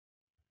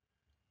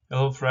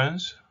Hello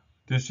friends,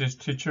 this is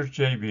teacher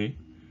JB.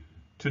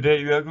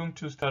 Today we are going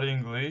to study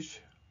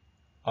English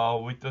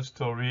with the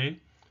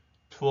story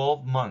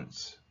 12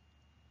 months.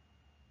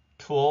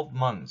 12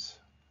 months.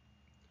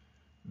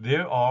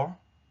 There are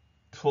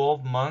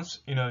 12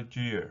 months in a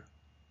year.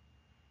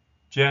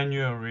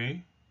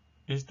 January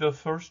is the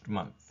first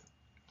month.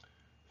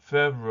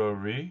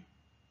 February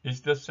is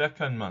the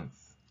second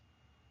month.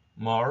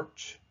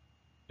 March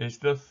is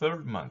the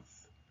third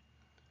month.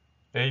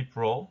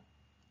 April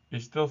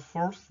is the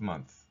fourth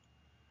month.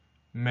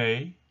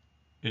 May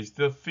is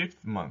the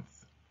fifth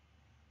month.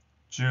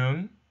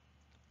 June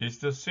is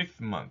the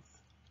sixth month.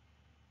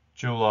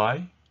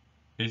 July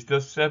is the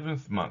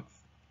seventh month.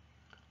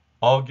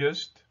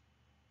 August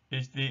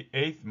is the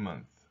eighth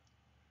month.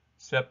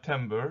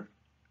 September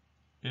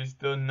is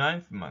the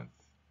ninth month.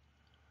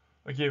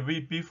 Okay,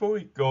 before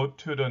we go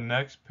to the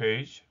next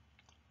page,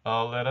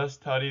 let us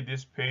study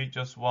this page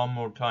just one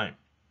more time.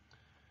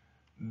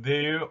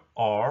 There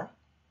are,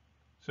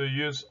 so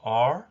use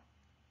are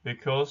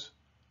because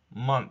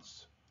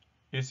months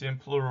is in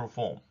plural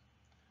form.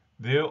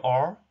 There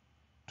are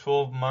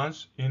 12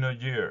 months in a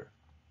year.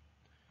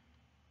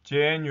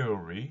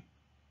 January,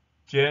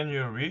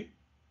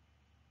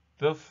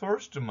 the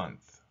first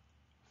month.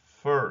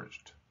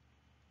 First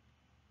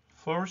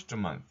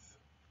month.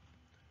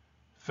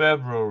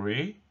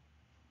 February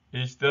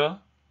is the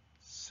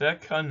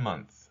second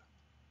month.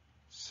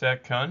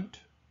 Second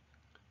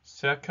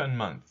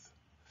month.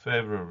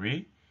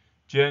 February,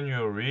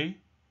 January,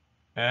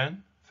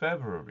 and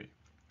February.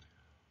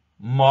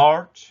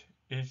 March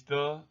is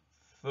the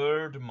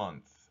third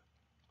month.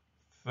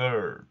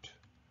 Third.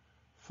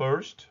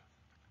 First,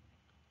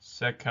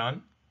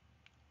 second,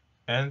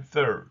 and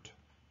third.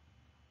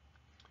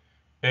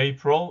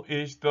 April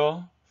is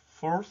the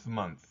fourth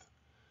month.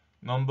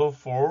 Number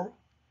 4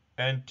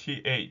 and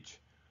th.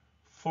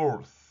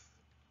 Fourth.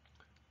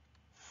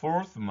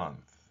 Fourth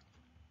month.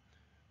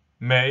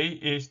 May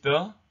is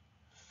the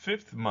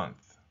fifth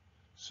month.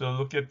 So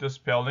look at the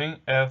spelling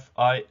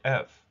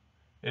F-I-F.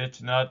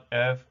 It's not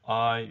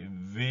F-I-V-E-T-H.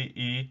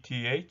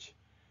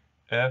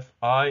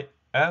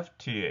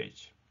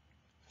 F-I-F-T-H.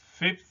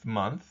 Fifth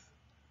month.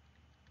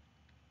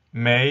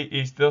 May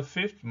is the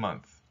fifth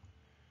month.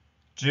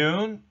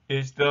 June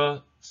is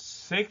the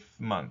sixth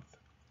month.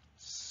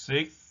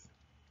 Sixth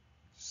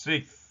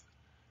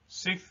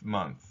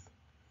month.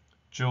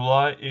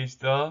 July is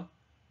the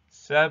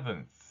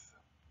seventh.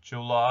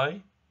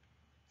 July,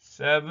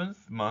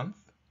 seventh month.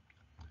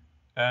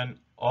 And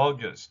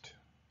August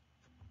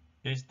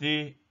is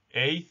the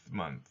eighth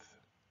month.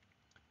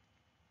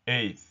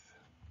 Eighth.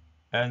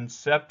 And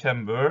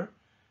September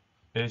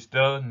is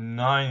the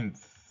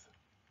ninth.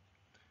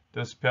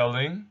 The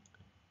spelling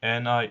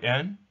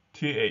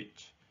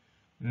N-I-N-T-H.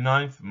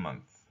 Ninth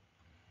month.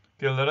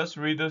 Okay, let us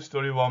read the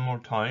story one more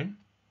time.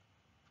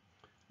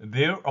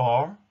 There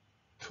are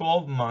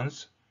 12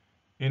 months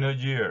in a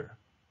year.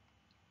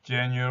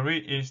 January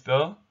is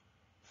the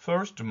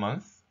first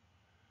month.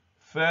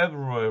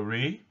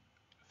 February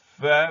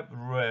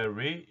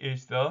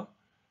is the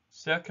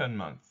second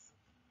month.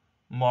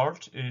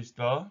 March is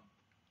the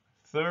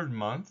third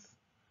month.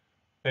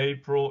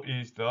 April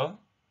is the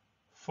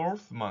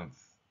fourth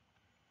month.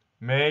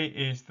 May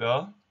is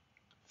the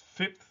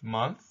fifth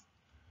month.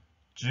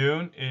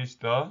 June is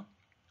the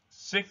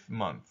sixth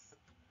month.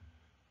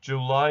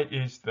 July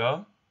is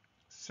the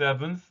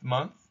seventh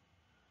month.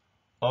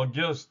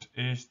 August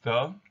is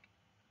the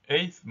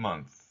eighth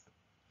month.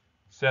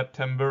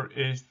 September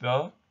is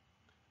the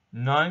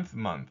ninth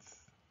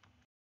month.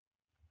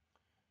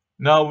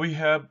 Now we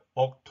have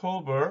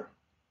October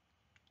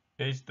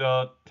is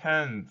the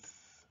 10th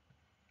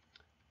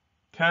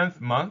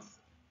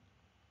month.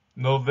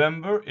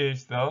 November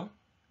is the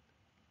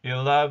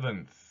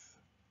 11th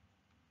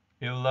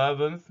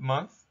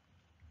month.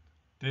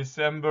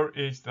 December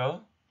is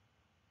the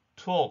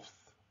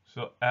 12th.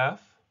 So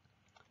F.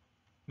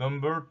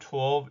 Number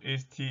 12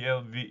 is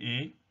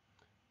TLVE,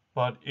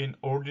 but in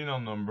ordinal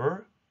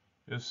number,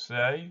 you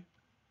say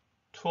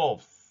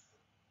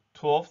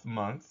 12th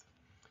month.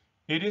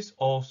 It is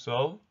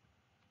also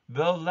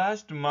the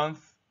last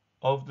month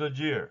of the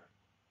year.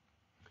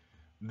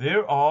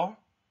 There are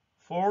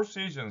 4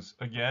 seasons.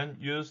 Again,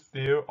 use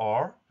there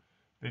are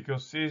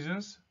because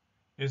seasons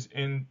is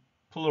in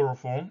plural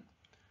form.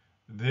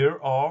 There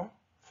are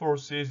 4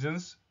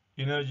 seasons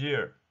in a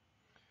year.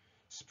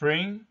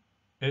 Spring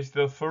is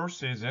the first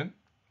season.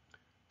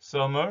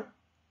 Summer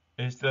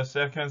is the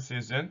second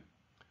season.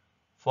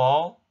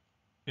 Fall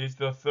is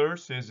the third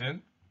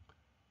season.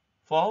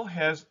 Fall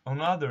has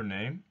another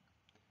name.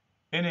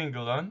 In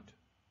England,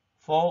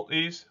 fall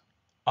is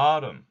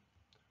autumn.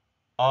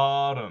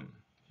 Autumn.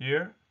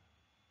 Here,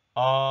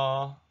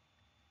 autumn.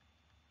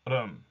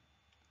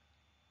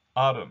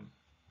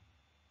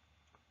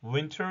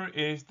 Winter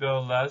is the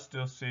last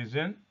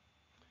season.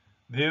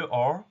 There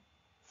are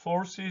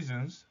 4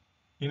 seasons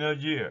in a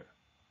year.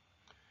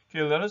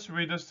 Okay, let us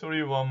read the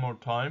story one more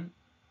time.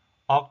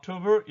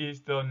 October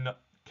is the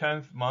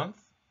 10th month.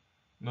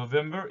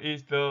 November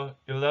is the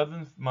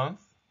 11th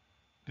month.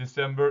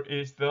 December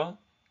is the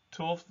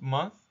 12th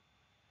month,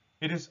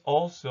 it is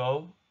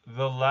also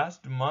the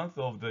last month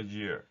of the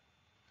year.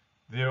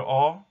 There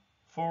are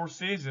 4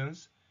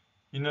 seasons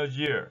in a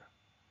year.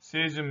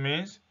 Season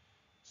means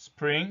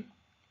spring,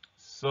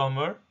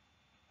 summer,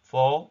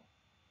 fall,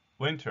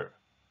 winter.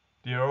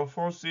 There are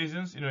 4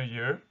 seasons in a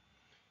year.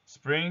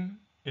 Spring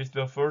is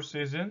the first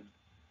season.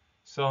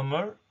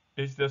 Summer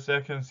is the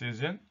second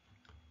season.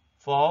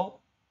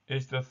 Fall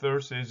is the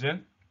third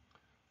season.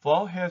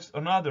 Fall has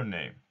another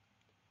name.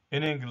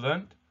 In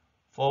England,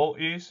 fall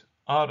is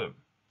autumn.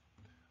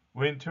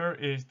 Winter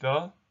is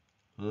the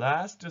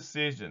last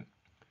season.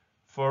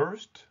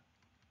 First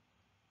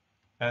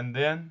and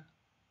then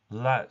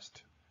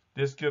last.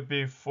 This could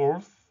be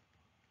fourth,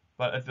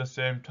 but at the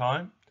same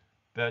time,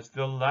 that's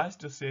the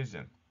last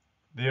season.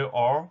 There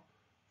are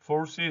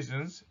 4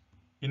 seasons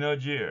in a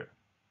year.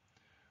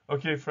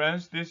 Okay,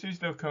 friends, this is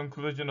the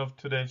conclusion of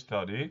today's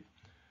study.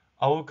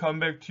 I will come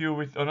back to you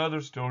with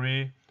another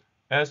story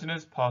as soon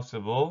as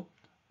possible.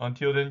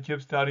 Until then,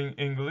 keep studying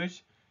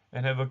English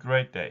and have a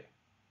great day.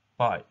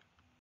 Bye.